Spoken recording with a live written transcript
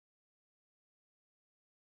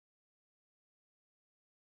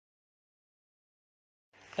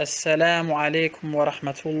Assalamu alaikum wa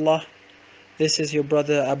rahmatullah. This is your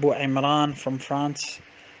brother Abu Imran from France,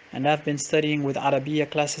 and I've been studying with Arabiya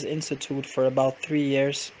Classes Institute for about 3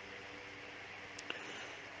 years.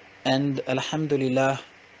 And Alhamdulillah,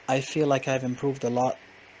 I feel like I've improved a lot.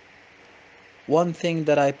 One thing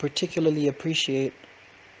that I particularly appreciate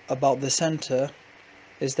about the center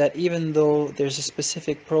is that even though there's a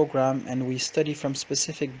specific program and we study from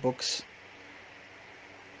specific books,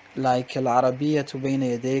 like Al-Arabiya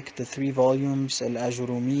Bayna Yadayk, the 3 volumes,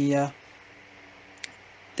 Al-Ajurumiyya,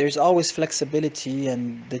 there's always flexibility,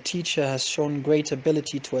 and the teacher has shown great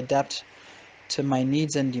ability to adapt to my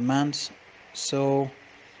needs and demands. So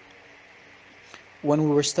when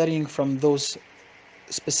we were studying from those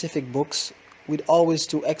specific books, we'd always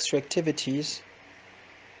do extra activities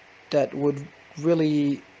that would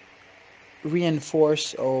really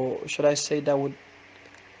reinforce, or should I say, that would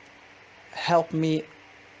help me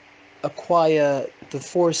acquire the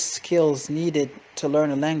 4 skills needed to learn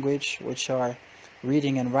a language, which are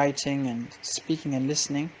reading and writing and speaking and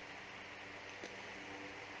listening.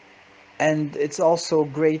 And it's also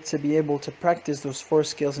great to be able to practice those 4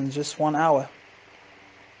 skills in just 1 hour.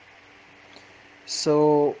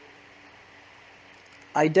 So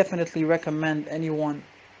I definitely recommend anyone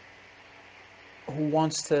who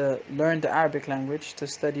wants to learn the Arabic language to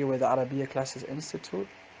study with the Arabiya Classes Institute.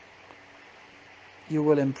 You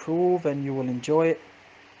will improve and you will enjoy it.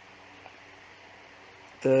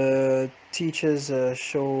 The teachers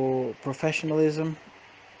show professionalism,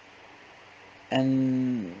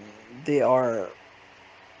 and they are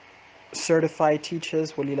certified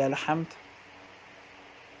teachers, walillah alhamd.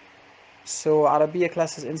 So Arabiya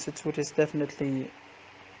Classes Institute is definitely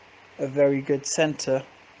a very good center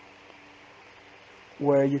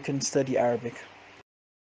where you can study Arabic.